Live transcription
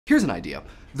Here's an idea.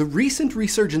 The recent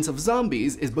resurgence of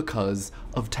zombies is because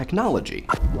of technology.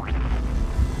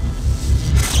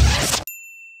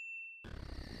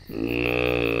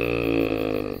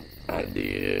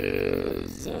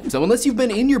 Ideas. So unless you've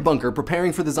been in your bunker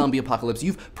preparing for the zombie apocalypse,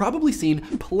 you've probably seen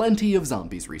plenty of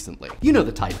zombies recently. You know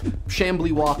the type.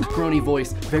 Shambly walk, groany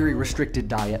voice, very restricted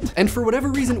diet. And for whatever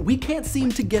reason, we can't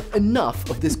seem to get enough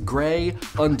of this gray,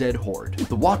 undead horde.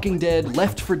 The Walking Dead,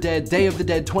 Left 4 Dead, Day of the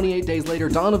Dead, 28 Days Later,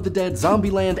 Dawn of the Dead,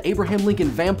 Zombieland, Abraham Lincoln,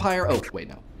 Vampire. Oh, wait,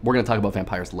 no. We're gonna talk about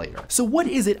vampires later. So what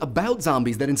is it about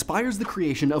zombies that inspires the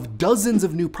creation of dozens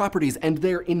of new properties and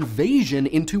their invasion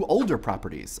into older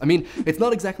properties? I mean, it's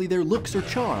not exactly their looks or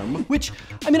charm, which,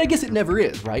 I mean, I guess it never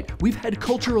is, right? We've had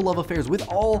cultural love affairs with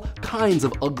all kinds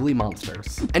of ugly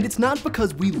monsters. And it's not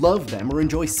because we love them or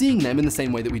enjoy seeing them in the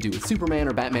same way that we do with Superman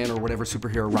or Batman or whatever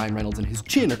superhero Ryan Reynolds and his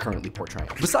chin are currently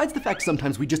portraying. Besides the fact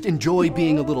sometimes we just enjoy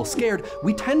being a little scared,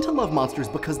 we tend to love monsters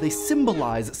because they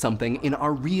symbolize something in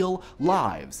our real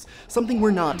lives. Something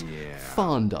we're not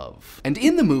fond of. And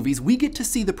in the movies, we get to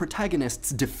see the protagonists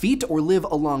defeat or live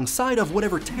alongside of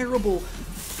whatever terrible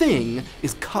thing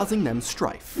is causing them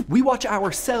strife. We watch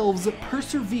ourselves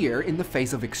persevere in the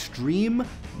face of extreme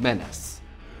menace.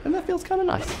 And that feels kind of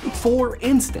nice. For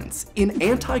instance, in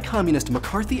anti-communist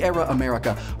McCarthy-era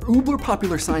America,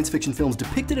 uber-popular science fiction films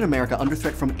depicted in America under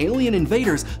threat from alien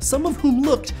invaders, some of whom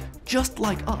looked just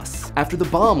like us. After the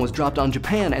bomb was dropped on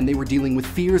Japan and they were dealing with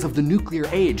fears of the nuclear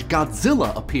age,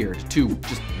 Godzilla appeared to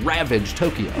just ravage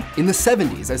Tokyo. In the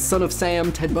 70s, as Son of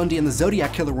Sam, Ted Bundy, and the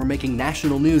Zodiac Killer were making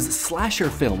national news,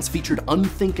 slasher films featured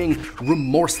unthinking,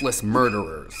 remorseless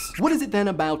murderers. What is it then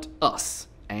about us,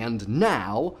 and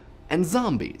now, and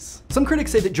zombies? Some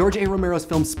critics say that George A. Romero's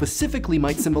films specifically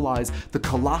might symbolize the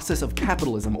colossus of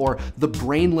capitalism or the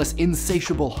brainless,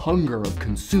 insatiable hunger of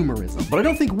consumerism. But I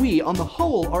don't think we, on the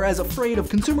whole, are as afraid of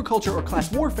consumer culture or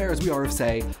class warfare as we are of,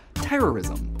 say,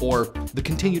 terrorism, or the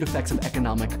continued effects of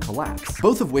economic collapse.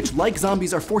 Both of which, like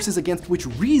zombies, are forces against which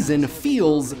reason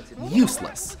feels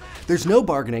useless. There's no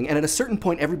bargaining, and at a certain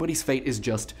point, everybody's fate is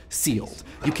just sealed.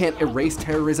 You can't erase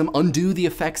terrorism, undo the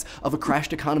effects of a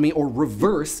crashed economy, or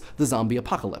reverse the zombie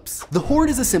apocalypse. The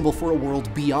Horde is a symbol for a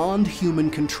world beyond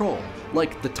human control.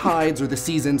 Like the tides or the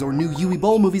seasons or new Uwe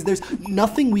Boll movies, there's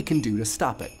nothing we can do to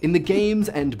stop it. In the games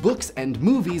and books and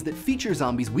movies that feature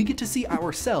zombies, we get to see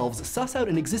ourselves suss out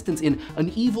an existence in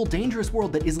an evil, dangerous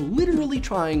world that is literally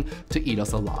trying to eat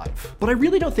us alive. But I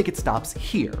really don't think it stops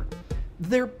here.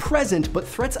 They're present, but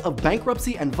threats of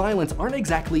bankruptcy and violence aren't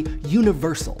exactly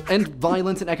universal. And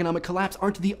violence and economic collapse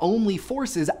aren't the only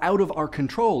forces out of our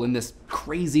control in this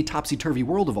crazy topsy-turvy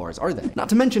world of ours, are they? Not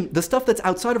to mention, the stuff that's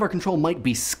outside of our control might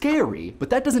be scary, but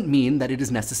that doesn't mean that it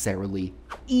is necessarily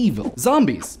evil.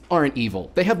 Zombies aren't evil.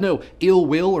 They have no ill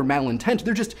will or malintent.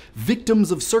 They're just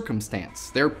victims of circumstance.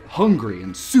 They're hungry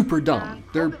and super dumb.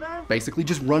 They're basically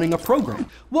just running a program.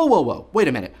 Whoa, whoa, whoa, wait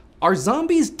a minute. Are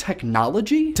zombies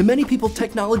technology? To many people,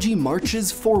 technology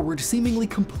marches forward seemingly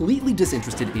completely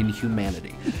disinterested in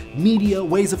humanity. Media,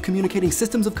 ways of communicating,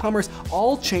 systems of commerce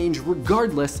all change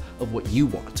regardless of what you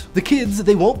want. The kids,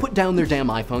 they won't put down their damn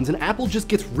iPhones, and Apple just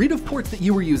gets rid of ports that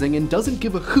you were using and doesn't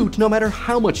give a hoot no matter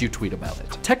how much you tweet about it.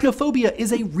 Technophobia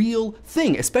is a real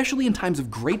thing, especially in times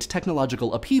of great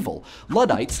technological upheaval.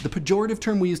 Luddites, the pejorative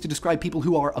term we use to describe people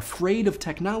who are afraid of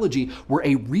technology, were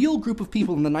a real group of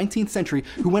people in the 19th century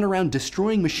who went around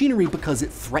destroying machinery because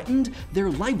it threatened their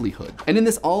livelihood. And in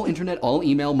this all internet, all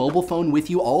email, mobile phone with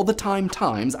you all the time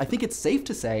times, I think it's safe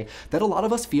to say that a lot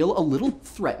of us feel a little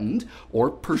threatened or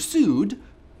pursued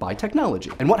by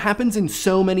technology. And what happens in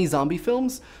so many zombie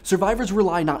films? Survivors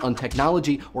rely not on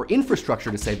technology or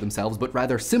infrastructure to save themselves, but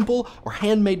rather simple or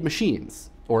handmade machines.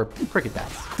 Or cricket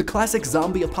bats. The classic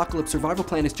zombie apocalypse survival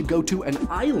plan is to go to an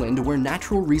island where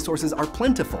natural resources are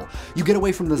plentiful. You get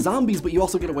away from the zombies, but you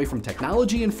also get away from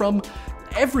technology and from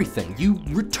everything. You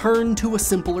return to a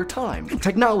simpler time.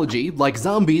 Technology, like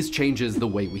zombies, changes the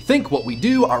way we think, what we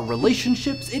do, our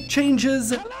relationships. It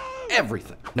changes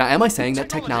everything. Now, am I saying that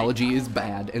technology is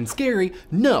bad and scary?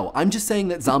 No, I'm just saying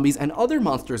that zombies and other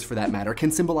monsters for that matter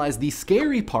can symbolize the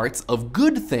scary parts of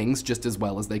good things just as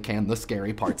well as they can the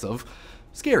scary parts of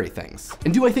scary things.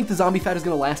 And do I think the zombie fad is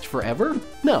gonna last forever?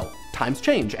 No. Times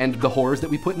change, and the horrors that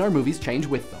we put in our movies change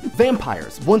with them.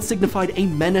 Vampires once signified a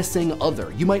menacing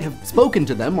other. You might have spoken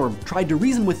to them or tried to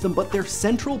reason with them, but their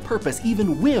central purpose,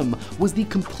 even whim, was the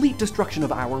complete destruction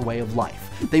of our way of life.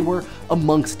 They were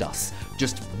amongst us,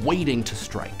 just waiting to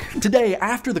strike. Today,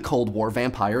 after the Cold War,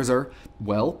 vampires are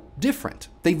well, different.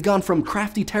 They've gone from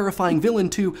crafty, terrifying villain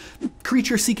to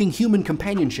creature seeking human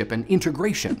companionship and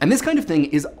integration. And this kind of thing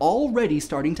is already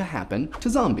starting to happen to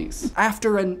zombies.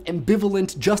 After an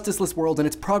ambivalent, justicaless world and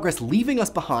its progress leaving us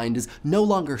behind is no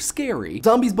longer scary,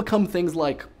 zombies become things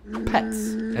like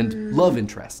pets and love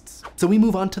interests. So we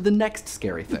move on to the next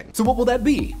scary thing. So what will that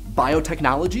be?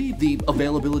 Biotechnology, the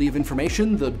availability of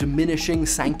information, the diminishing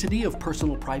sanctity of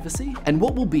personal privacy? And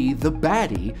what will be the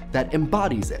baddie that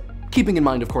embodies it? Keeping in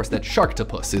mind, of course, that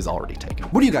Sharktopus is already taken.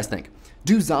 What do you guys think?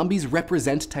 Do zombies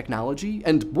represent technology?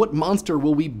 And what monster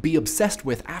will we be obsessed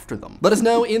with after them? Let us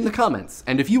know in the comments.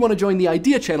 And if you want to join the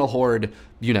Idea Channel horde,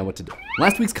 you know what to do.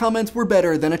 Last week's comments were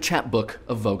better than a chapbook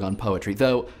of Vogon poetry,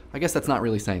 though I guess that's not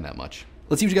really saying that much.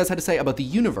 Let's see what you guys had to say about the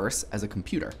universe as a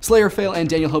computer. Slayer Fail and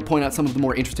Daniel Hope point out some of the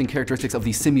more interesting characteristics of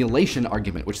the simulation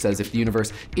argument, which says if the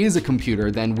universe is a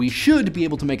computer, then we should be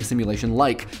able to make a simulation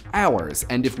like ours.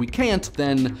 And if we can't,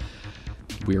 then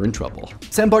we're in trouble.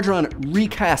 Sam Bargeron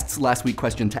recasts last week's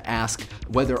question to ask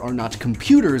whether or not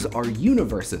computers are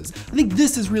universes. I think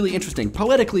this is really interesting.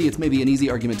 Poetically, it's maybe an easy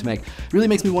argument to make. It really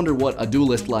makes me wonder what a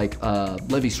dualist like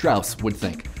Levi Strauss would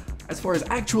think. As far as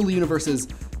actual universes,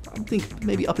 I think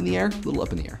maybe up in the air, a little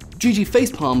up in the air. Gigi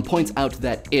Facepalm points out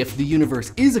that if the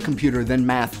universe is a computer, then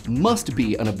math must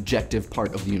be an objective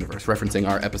part of the universe, referencing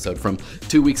our episode from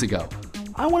 2 weeks ago.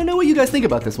 I want to know what you guys think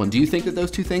about this one. Do you think that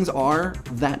those two things are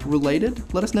that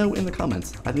related? Let us know in the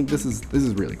comments. I think this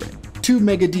is really great. 2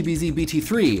 Mega DBZ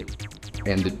BT3,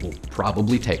 and it will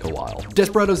probably take a while.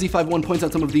 Desperado Z51 points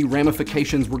out some of the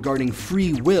ramifications regarding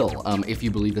free will. If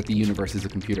you believe that the universe is a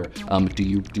computer, do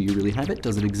you really have it?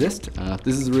 Does it exist?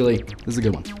 This is a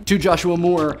good one. To Joshua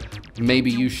Moore,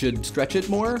 maybe you should stretch it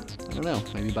more. I don't know.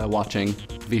 Maybe by watching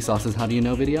Vsauce's How Do You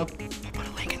Know video. I'll put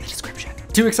a link in the description.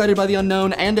 Too excited by the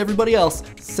unknown and everybody else.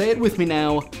 Say it with me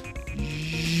now.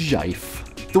 Jife.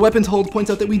 The Weapons Hold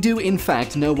points out that we do, in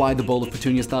fact, know why the bowl of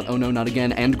petunias thought, oh no, not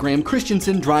again, and Graham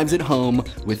Christensen drives it home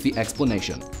with the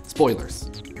explanation. Spoilers.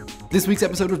 This week's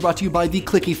episode was brought to you by the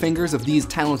clicky fingers of these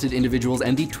talented individuals,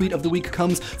 and the tweet of the week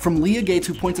comes from Leah Gates,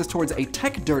 who points us towards a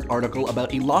Tech Dirt article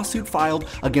about a lawsuit filed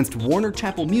against Warner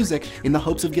Chappell Music in the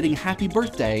hopes of getting Happy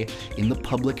Birthday in the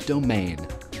public domain.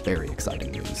 Very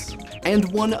exciting news.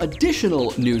 And one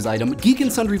additional news item, Geek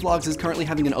and Sundry Vlogs is currently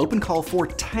having an open call for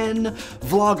 10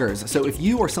 vloggers. So if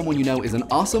you or someone you know is an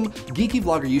awesome geeky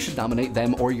vlogger, you should nominate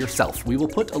them or yourself. We will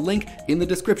put a link in the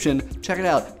description. Check it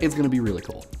out. It's gonna be really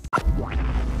cool.